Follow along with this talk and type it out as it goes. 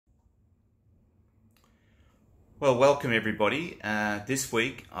Well, welcome everybody. This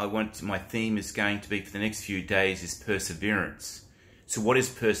week my theme is going to be for the next few days is perseverance. So what is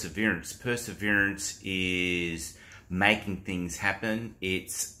perseverance? Perseverance is making things happen.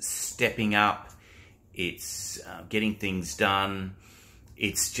 It's stepping up. It's getting things done.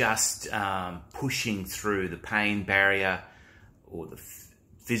 It's just pushing through the pain barrier or the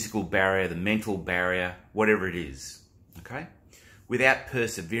physical barrier, the mental barrier, whatever it is, okay? Without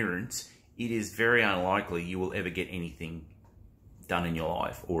perseverance, it is very unlikely you will ever get anything done in your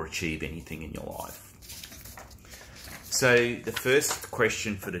life or achieve anything in your life. So the first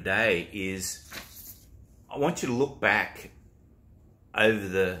question for today is, I want you to look back over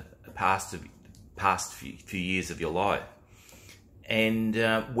the past few years of your life and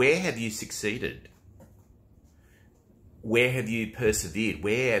where have you succeeded? Where have you persevered?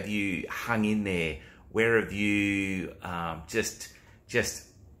 Where have you hung in there? Where have you just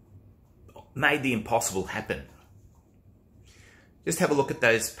made the impossible happen? Just have a look at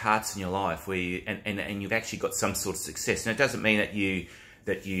those parts in your life where you and you've actually got some sort of success. Now, it doesn't mean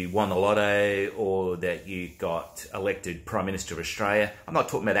that you won the lotto or that you got elected Prime Minister of Australia. I'm not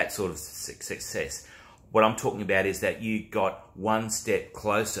talking about that sort of success. What I'm talking about is that you got one step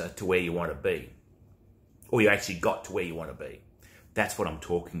closer to where you want to be, or you actually got to where you want to be. That's what I'm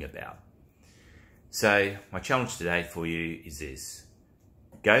talking about. So my challenge today for you is this: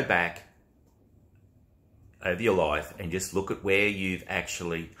 go back over your life and just look at where you've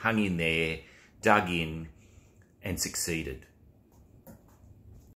actually hung in there, dug in, and succeeded.